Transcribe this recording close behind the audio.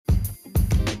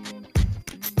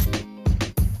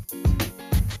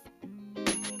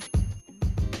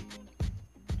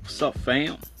What's up,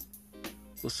 fam?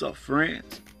 What's up,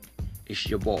 friends? It's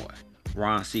your boy,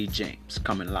 Ron C. James,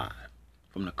 coming live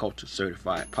from the Culture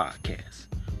Certified Podcast.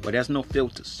 But there's no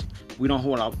filters. We don't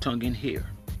hold our tongue in here.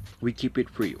 We keep it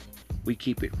real. We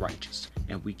keep it righteous.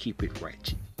 And we keep it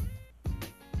ratchet.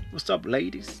 What's up,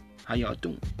 ladies? How y'all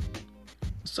doing?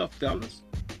 What's up, fellas?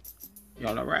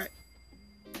 Y'all alright?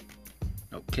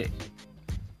 Okay.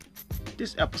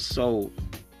 This episode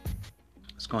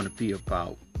is going to be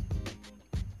about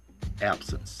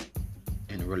absence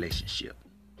in a relationship.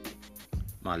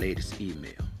 My latest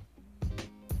email.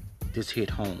 This hit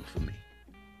home for me.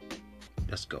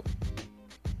 Let's go.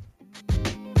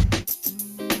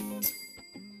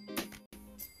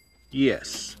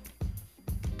 Yes.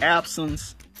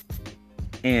 Absence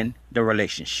in the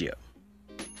relationship.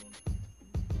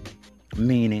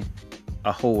 Meaning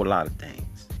a whole lot of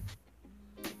things.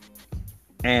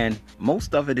 And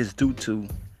most of it is due to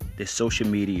the social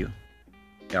media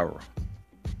era,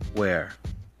 where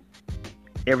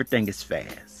everything is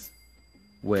fast,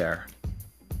 where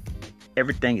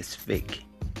everything is fake,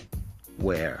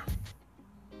 where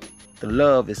the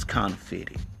love is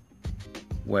counterfeited,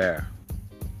 where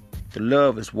the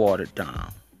love is watered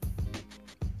down,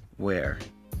 where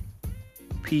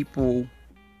people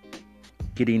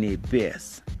getting their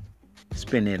best,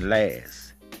 spending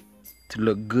last to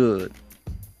look good,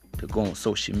 to go on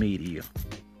social media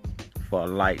for a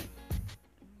like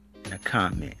and a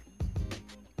comment,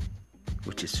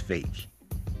 which is fake.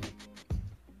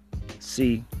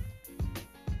 See,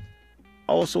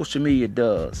 all social media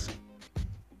does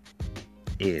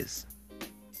is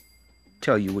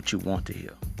tell you what you want to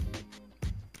hear,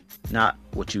 not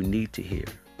what you need to hear.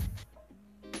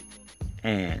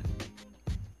 And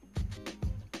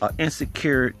an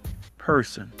insecure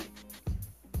person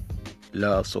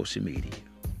loves social media.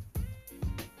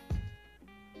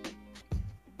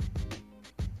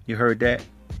 You heard that?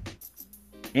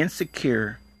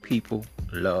 Insecure people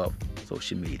love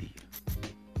social media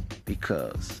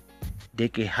because they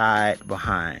can hide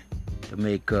behind the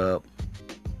makeup,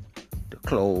 the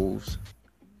clothes,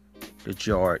 the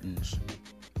Jordans,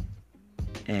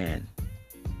 and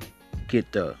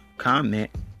get the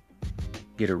comment,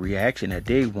 get a reaction that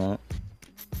they want,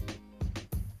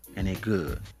 and they're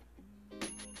good.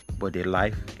 But their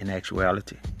life, in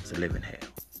actuality, is a living hell.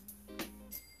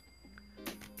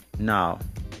 Now,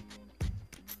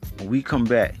 when we come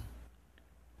back,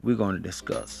 we're going to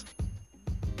discuss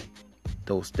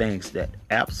those things that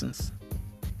absence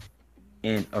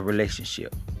in a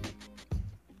relationship.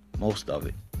 Most of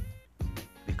it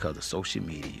because of social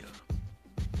media.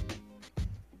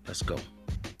 Let's go.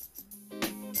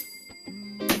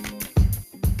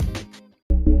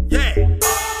 Yeah.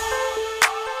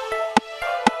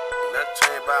 Nothing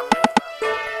changed about me.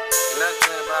 Nothing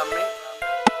changed about me.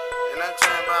 Nothing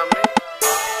changed about me.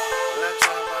 Nothing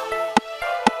changed about me.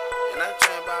 Nothing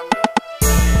changed about me.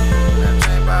 Nothing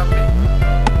changed about me.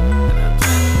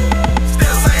 Still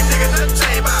the same nigga, nothing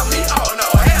changed about me. Oh no,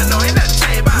 hell no, ain't nothing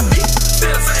changed about me.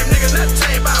 Still the same nigga, nothing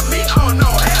changed about me. Oh no,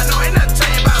 hell no, ain't nothing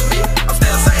changed about me. I'm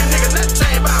still the same nigga, nothing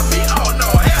changed about me. Oh no,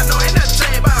 hell no, ain't nothing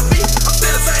changed about me. I'm still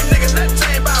the same nigga, nothing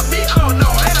changed about me. Oh no,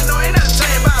 hell no, ain't nothing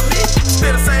changed about me.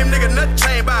 Still the same nigga, nothing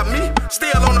changed about me.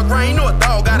 Still on the grind, you know a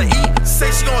dog gotta eat. Say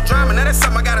she gon' drive me, now that's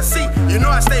something I gotta see. You know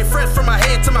I stay fresh from my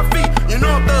head to my feet. You know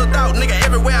I'm thugged out, nigga,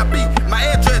 everywhere I be. My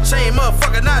address chain,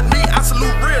 motherfucker, not me. I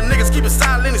salute real niggas, keep it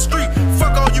silent in the street.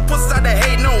 Fuck all you pussies out there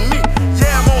hating on me.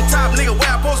 Yeah, I'm on top, nigga,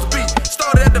 where I'm supposed to be.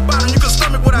 Started at the bottom, you can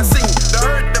stomach what I seen. The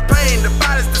hurt, the pain, the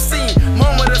body's the scene.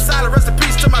 Moment of silence, rest in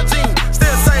peace to my jeans. Still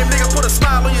the same nigga, put a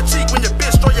smile on your cheek when your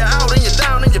bitch throw you out and you're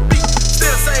down in your beat. Still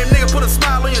the same nigga, put a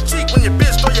smile on your cheek when your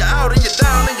bitch throw you out and you're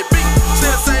down in your beat.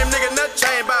 Still the same nigga, nothing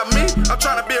changed about me. I'm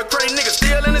tryna be a great nigga,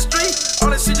 still in the street. All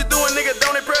that shit you doing, nigga,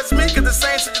 don't impress me. Cause the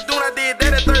same shit you doing, I did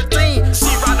that at 13. She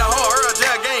ride the hard, her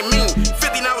jail game mean.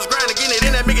 50 hours grinding, getting it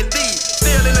in that Mickey D.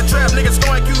 Still in the trap, niggas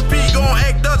going QP, gon'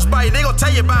 act Dutch bite, they gon'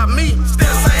 tell you about me. Still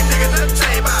the same nigga, nothing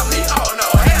changed about me. Oh no,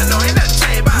 hell no, ain't nothing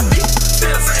changed about me. Still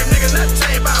the same nigga, nothing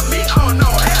changed about me. Oh no,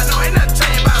 hell no, ain't nothing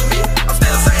changed about me. I'm still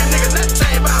the same nigga, nothing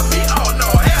changed about me. Oh no,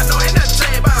 hell no, ain't nothing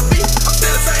changed about me. I'm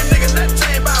still the same nigga, nothing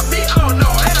changed about me. Oh no,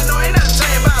 hell no, ain't nothing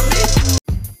changed about me.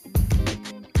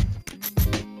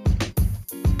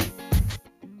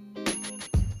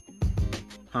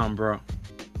 Bro.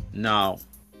 Now,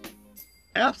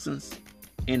 absence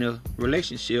in a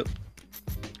relationship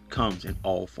comes in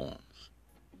all forms.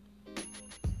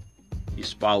 Your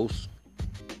spouse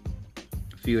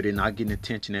feel they're not getting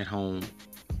attention at home,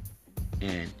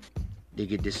 and they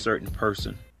get this certain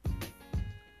person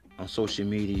on social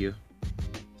media.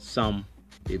 Some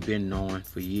they've been knowing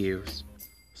for years,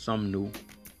 some new,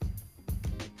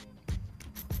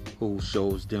 who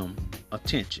shows them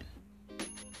attention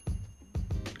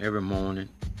every morning,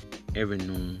 every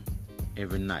noon,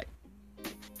 every night,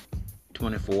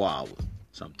 24 hours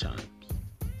sometimes.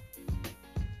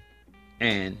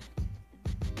 And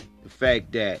the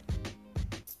fact that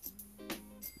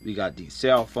we got these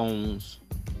cell phones,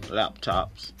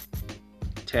 laptops,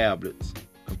 tablets,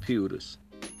 computers,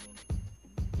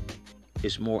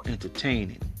 it's more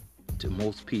entertaining to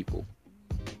most people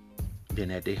than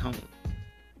at their home.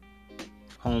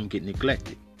 Home get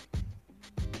neglected.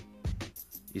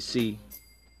 You see,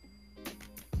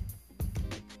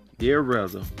 they'd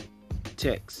rather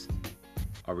text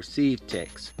or receive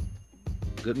text,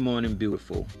 "Good morning,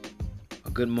 beautiful," or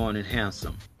 "Good morning,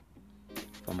 handsome,"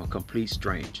 from a complete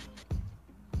stranger.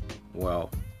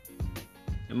 Well,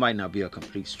 it might not be a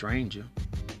complete stranger.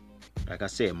 Like I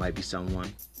said, it might be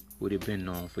someone who they've been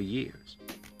known for years,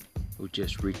 who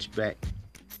just reached back,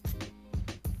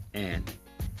 and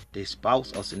their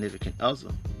spouse or significant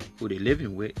other who they're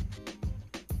living with,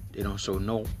 they don't show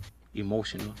no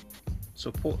emotional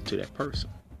support to that person.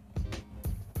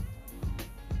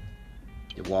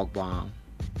 They walk by them,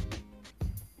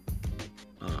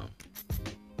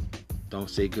 don't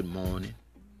say good morning,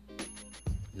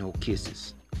 no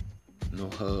kisses, no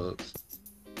hugs.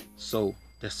 So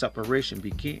the separation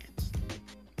begins,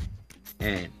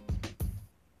 and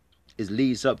it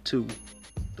leads up to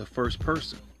the first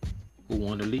person who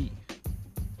want to leave,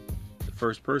 the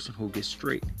first person who gets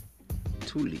straight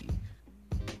to leave,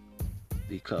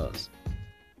 because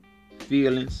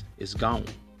feelings is gone,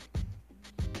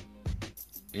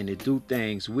 and they do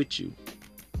things with you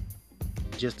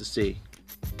just to say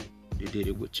they did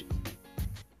it with you.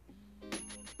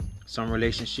 Some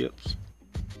relationships,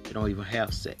 they don't even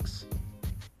have sex.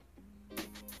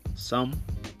 Some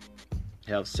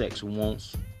have sex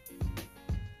once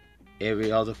every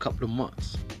other couple of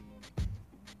months.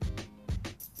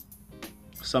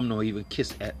 Some don't even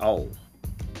kiss at all,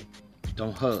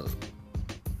 don't hug.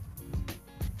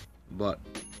 But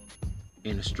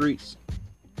in the streets,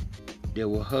 they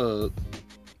will hug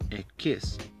and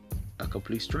kiss a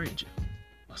complete stranger,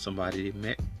 or somebody they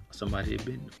met, or somebody they've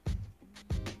been with.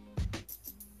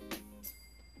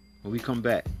 When we come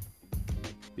back,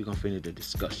 we're going to finish the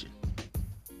discussion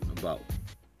about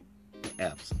the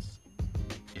absence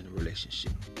in a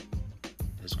relationship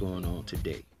that's going on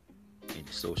today in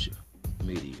the social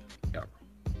media era.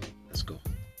 Let's go.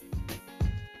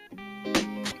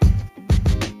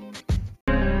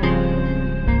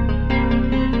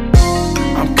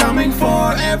 I'm coming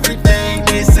for everything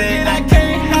they said I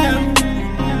can't have.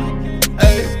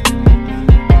 Ay.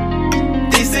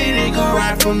 They say they gon'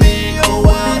 ride for me, oh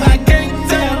well, I can't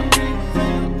tell.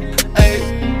 Ay.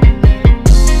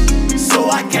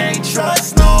 So I can't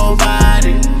trust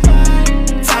nobody.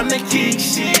 Time to kick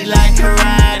shit like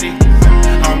karate.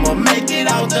 I'ma make it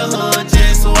out the hood,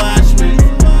 just watch me.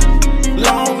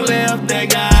 Long live that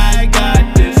guy, I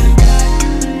got this.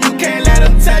 You can't let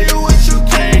them tell you what you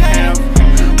can't have.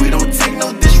 We don't take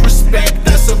no disrespect,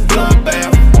 that's a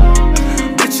bloodbath.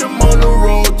 Bitch, I'm on the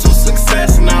road to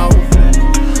success now.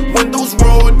 Windows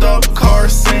rolled up,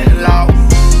 cars sent loud.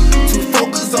 Too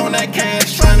focused on that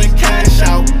cash, trying to cash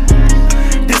out.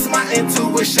 This my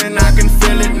intuition, I can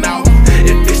feel it now.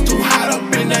 If it's too hot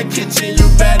up in that kitchen, you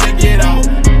better get out.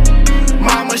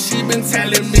 Mama, she been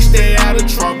telling me stay out of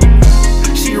trouble.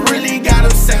 She really got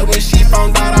upset when she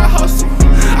found out I hustle.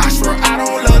 I swear I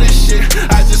don't love this shit,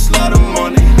 I just love the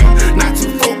money. Not too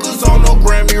focused on no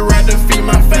Grammy, rather feed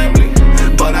my family.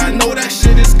 But I know that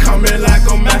shit is coming like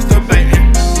I'm masturbating.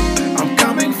 I'm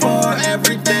coming for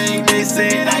everything they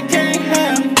said I can't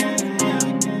have.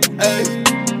 Ay.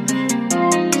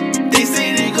 They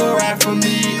say they gon' ride for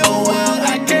me, oh well,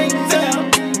 I can't tell.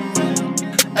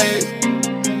 Ay.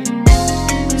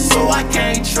 So I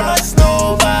can't trust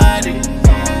nobody.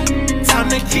 Time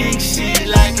to kick shit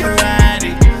like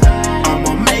karate.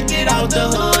 I'ma make it out the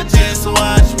hood, just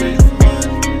watch me.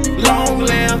 Long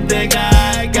live the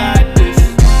guy, I got this.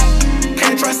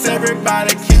 Can't trust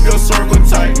everybody, keep your circle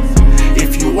tight.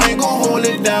 If you ain't gon' hold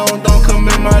it down, don't come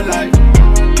in my life.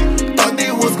 Thought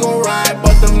they was gon' ride,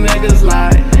 but them niggas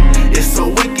lied. It's so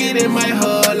wicked in my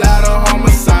hood, lot of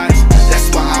homicides. That's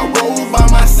why I roll by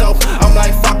myself, I'm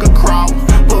like fuck a crowd.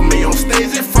 Put me on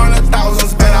stage in front of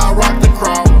thousands, bet I rock the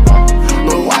crowd.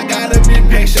 No, I gotta be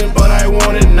paid.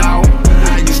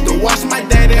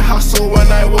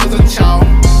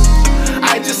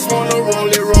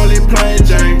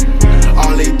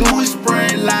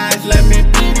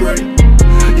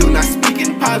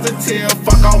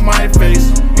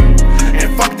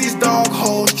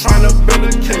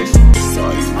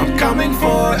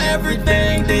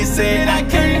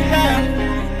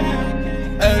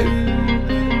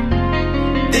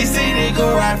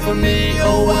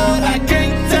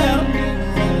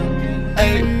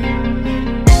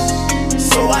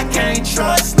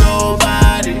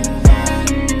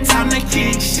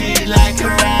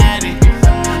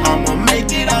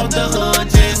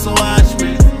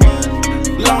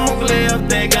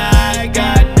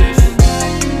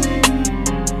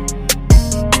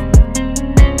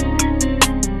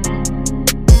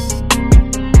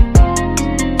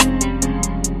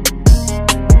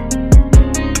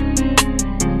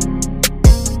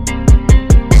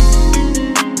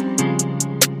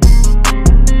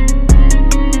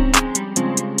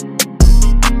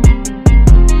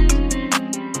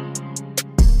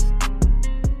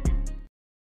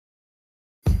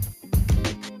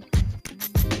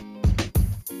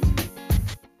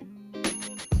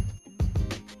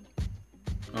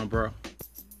 bro,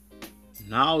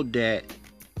 now that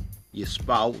your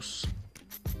spouse,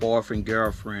 boyfriend,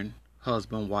 girlfriend,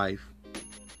 husband, wife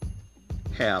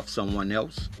have someone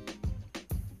else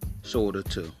shoulder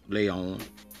to lay on,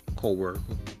 co-worker,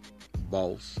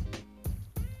 boss,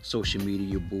 social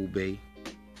media boo bae,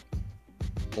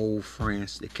 old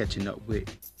friends they're catching up with,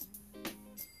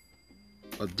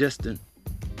 a distant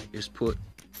is put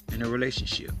in a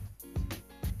relationship.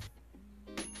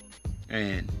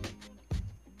 And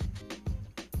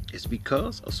it's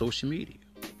because of social media.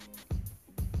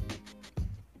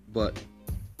 But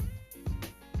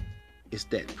it's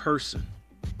that person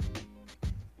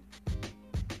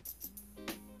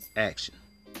action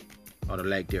or the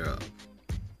lack thereof,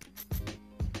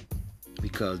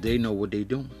 because they know what they're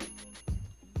doing.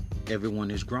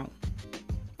 Everyone is grown.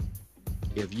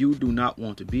 If you do not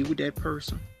want to be with that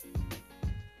person,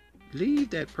 leave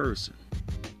that person.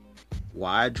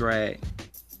 Why drag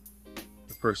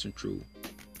the person through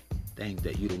things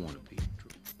that you don't want to be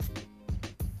through?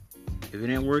 If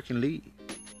it ain't working, leave.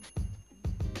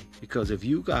 Because if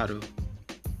you gotta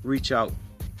reach out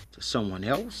to someone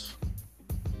else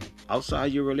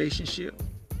outside your relationship,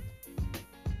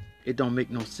 it don't make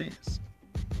no sense.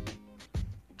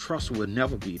 Trust will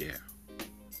never be there.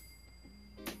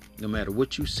 No matter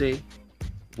what you say,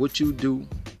 what you do,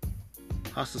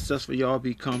 how successful y'all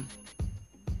become,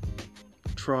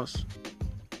 trust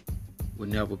will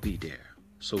never be there.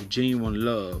 So genuine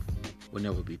love will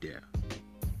never be there.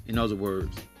 In other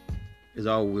words, it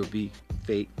always will be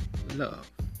fake love,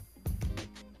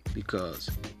 because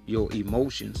your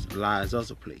emotions lies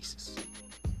other places,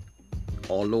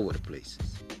 all over the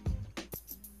places.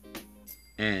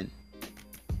 And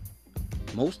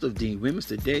most of the women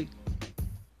today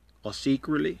are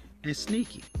secretly and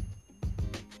sneaky.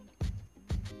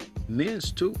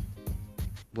 Men's too,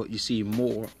 but you see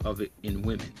more of it in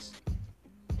women's.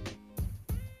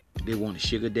 They want a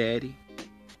sugar daddy.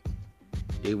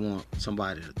 They want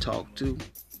somebody to talk to.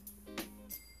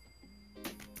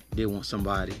 They want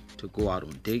somebody to go out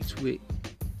on dates with.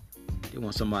 They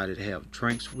want somebody to have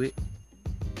drinks with.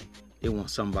 They want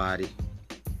somebody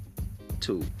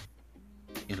to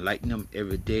enlighten them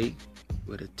every day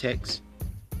with a text.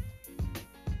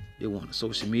 They want a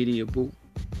social media boo.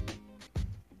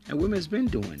 And women's been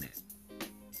doing that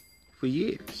for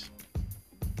years.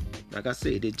 Like I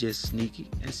said, they're just sneaky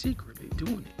and secretly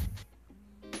doing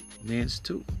it. Men's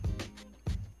too.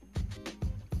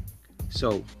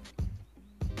 So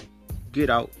get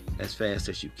out as fast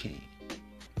as you can.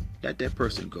 Let that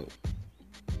person go.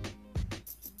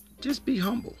 Just be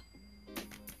humble.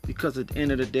 Because at the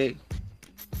end of the day,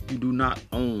 you do not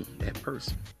own that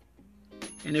person.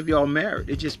 And if y'all married,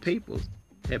 it's just papers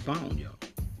that bound y'all.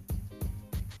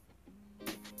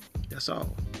 That's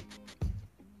all.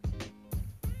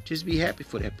 Just be happy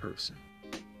for that person.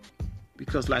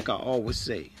 Because like I always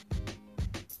say,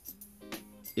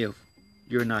 if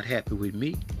you're not happy with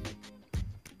me,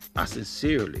 I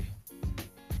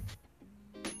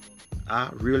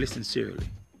really sincerely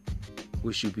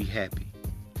wish you be happy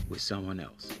with someone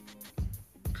else.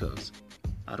 Because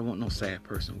I don't want no sad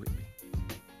person with me.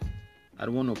 I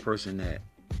don't want no person that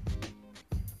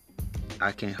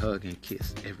I can hug and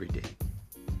kiss every day.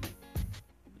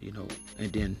 You know,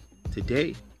 and then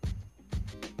today,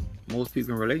 most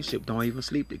people in relationships don't even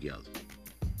sleep together.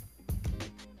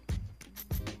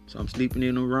 Some sleeping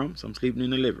in a room, some sleeping in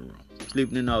the living room, some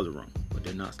sleeping in the other room, but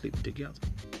they're not sleeping together.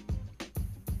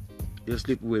 They're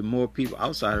sleeping with more people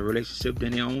outside a relationship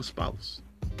than their own spouse.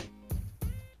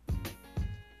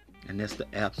 And that's the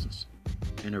absence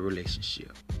in a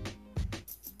relationship.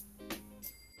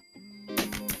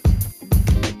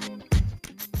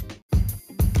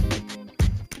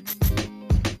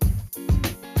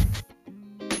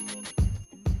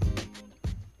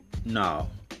 Now,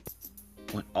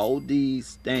 when all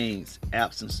these things,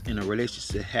 absence in a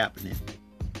relationship happening,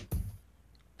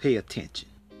 pay attention.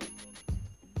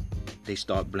 They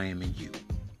start blaming you.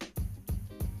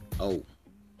 Oh,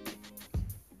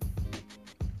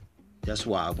 that's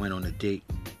why I went on a date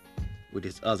with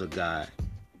this other guy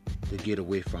to get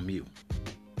away from you.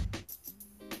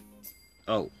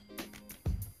 Oh,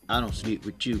 I don't sleep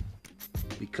with you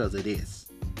because of this,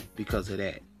 because of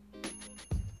that.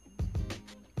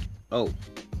 Oh,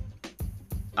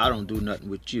 I don't do nothing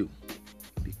with you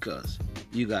because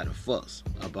you got a fuss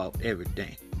about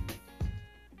everything.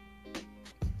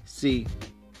 See,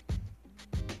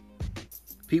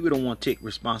 people don't want to take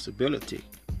responsibility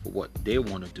for what they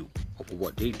want to do or for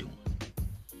what they do.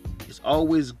 It's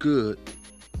always good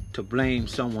to blame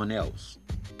someone else,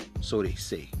 so they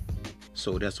say.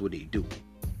 So that's what they do.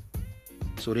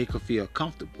 So they can feel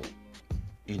comfortable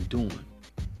in doing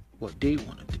what they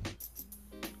want to do.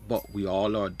 But we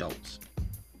all are adults.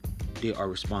 They are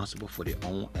responsible for their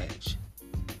own action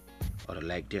or the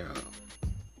lack thereof.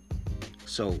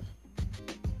 So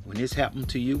when this happened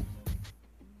to you,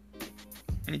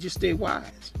 and just stay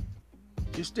wise,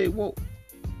 just stay woke,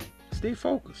 stay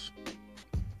focused,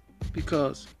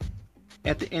 because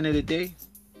at the end of the day,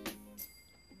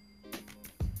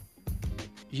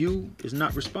 you is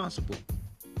not responsible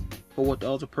for what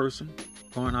the other person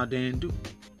going out there and do.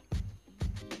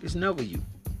 It's never you.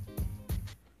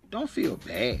 Don't feel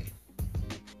bad.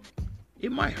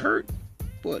 It might hurt,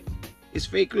 but it's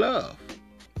fake love.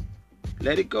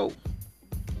 Let it go.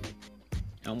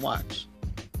 And watch.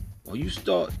 When you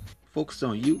start focusing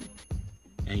on you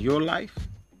and your life,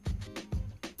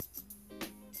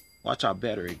 watch how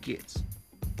better it gets.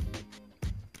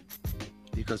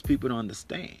 Because people don't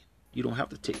understand. You don't have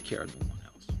to take care of no one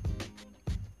else.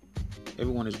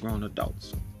 Everyone is grown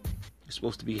adults. It's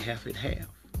supposed to be half and half.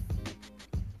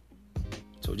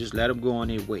 So just let them go on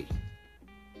their way.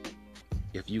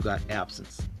 If you got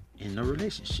absence in the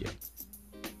relationship.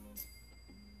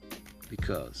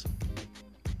 Because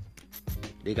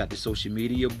they got the social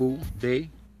media boo, they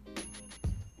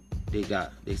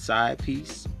got their side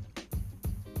piece,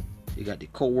 they got their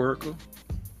co-worker,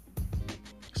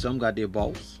 some got their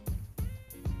boss,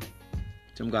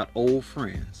 some got old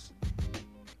friends,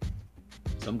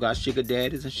 some got sugar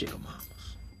daddies and sugar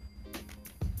mamas.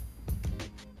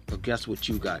 But guess what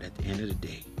you got at the end of the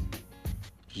day?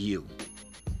 You.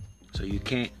 So you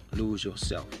can't lose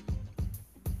yourself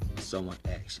in someone's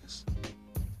actions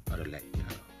or the lack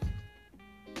thereof.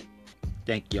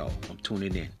 Thank y'all for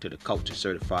tuning in to the Culture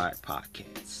Certified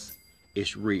Podcast.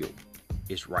 It's real,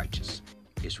 it's righteous,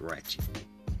 it's ratchet.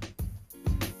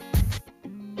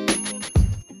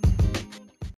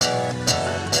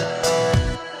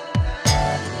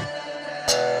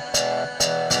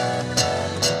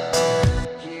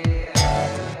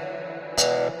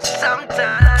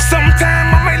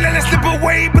 Sometime I might let it slip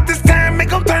away, but this time it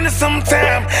gon' turn to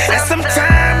sometime. And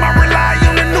sometime I rely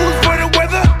on the news for the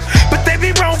weather, but they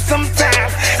be wrong sometime.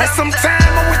 And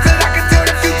sometime I wish that I could tell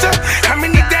the future how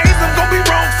many days I'm gon' be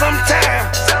wrong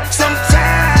sometime.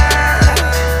 Sometimes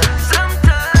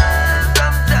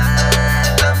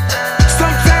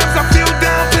I feel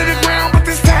down to the ground, but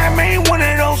this time ain't one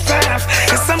of those times.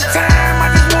 And sometimes I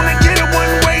just wanna get a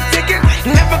one-way ticket,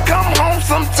 never come home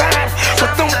sometimes.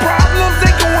 But them problems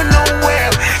ain't going nowhere.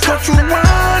 Don't you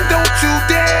run, don't you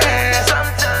dare.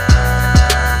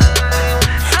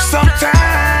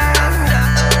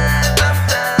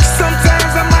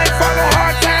 Sometimes I might follow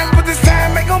hard times, but this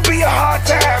time ain't gonna be a hard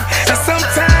time. And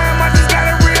sometimes I just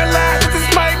gotta realize that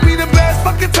this might be the best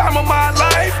fucking time of my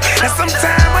life. And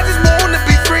sometimes I just wanna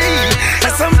be free. And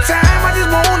sometimes I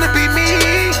just wanna be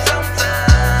me.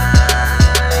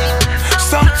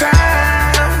 Sometimes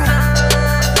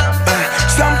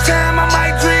I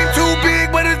might dream too big,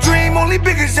 but a dream only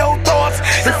big as your thoughts.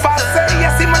 If I say I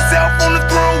see myself on the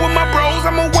throne with my bros,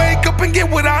 I'ma wake up and get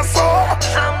what I saw.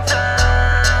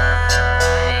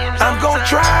 I'm gon'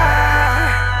 try.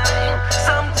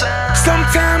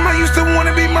 Sometimes I used to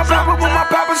wanna be my papa, but my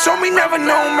papa showed me never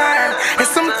know mine. And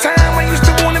sometimes I used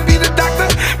to wanna be the doctor,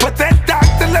 but that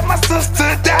doctor let my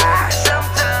sister die.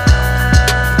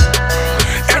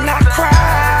 And I cried.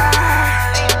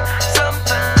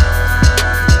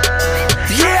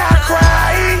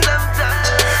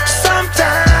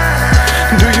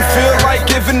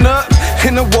 Giving up,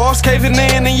 and the walls caving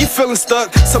in and you feeling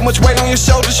stuck. So much weight on your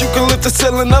shoulders you can lift the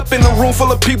ceiling up. In a room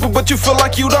full of people but you feel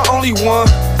like you the only one.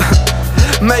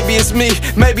 Maybe it's me,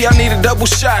 maybe I need a double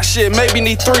shot, shit, maybe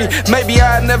need 3. Maybe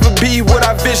I'll never be what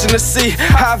I vision to see,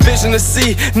 how I vision to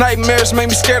see. Nightmares make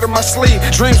me scared of my sleep.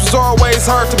 Dreams was always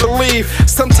hard to believe.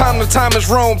 Sometimes the time is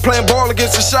wrong, playing ball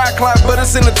against the shot clock, but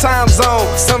it's in the time zone.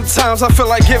 Sometimes I feel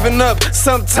like giving up,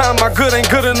 sometimes my good ain't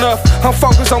good enough. I'm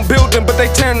focused on building, but they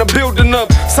tearing the building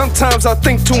up. Sometimes I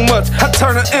think too much, I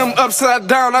turn an M upside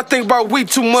down, I think about we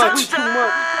too much.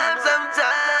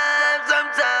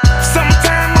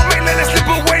 Sometimes I may let it slip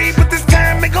away, but this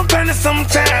time it gon' turn to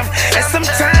sometime. And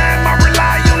sometime I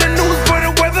rely on the news for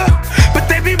the weather, but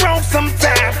they be wrong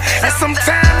sometime. And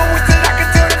sometime I wish that I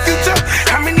could tell the future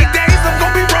how many days I'm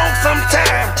gon' be wrong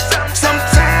sometime.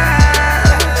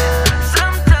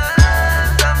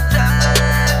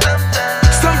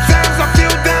 Sometimes I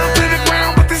feel down to the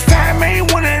ground, but this time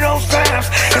ain't one of those times.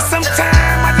 And sometimes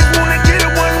I just wanna get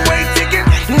a one-way ticket,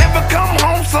 never come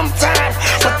home sometime.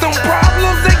 But them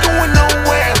problems ain't going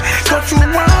nowhere. Don't you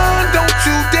run, don't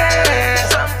you dare.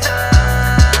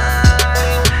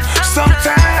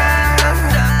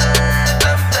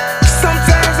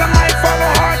 Sometimes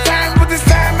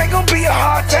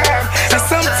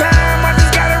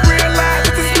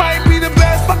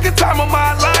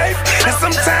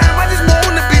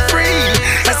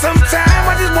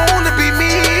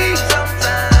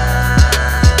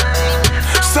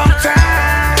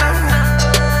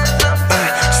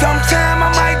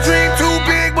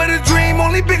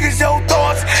only big as your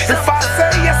thoughts. If I say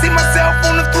I see myself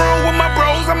on the throne with my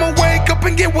bros, I'ma wake up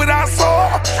and get what I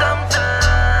saw.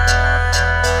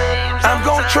 I'm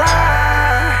gon' try.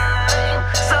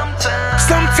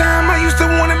 Sometime I used to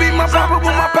wanna be my papa,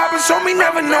 but my papa showed me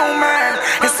never know mine.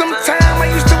 And sometime I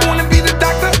used to wanna be the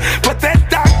doctor, but that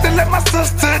doctor let my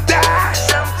sister die.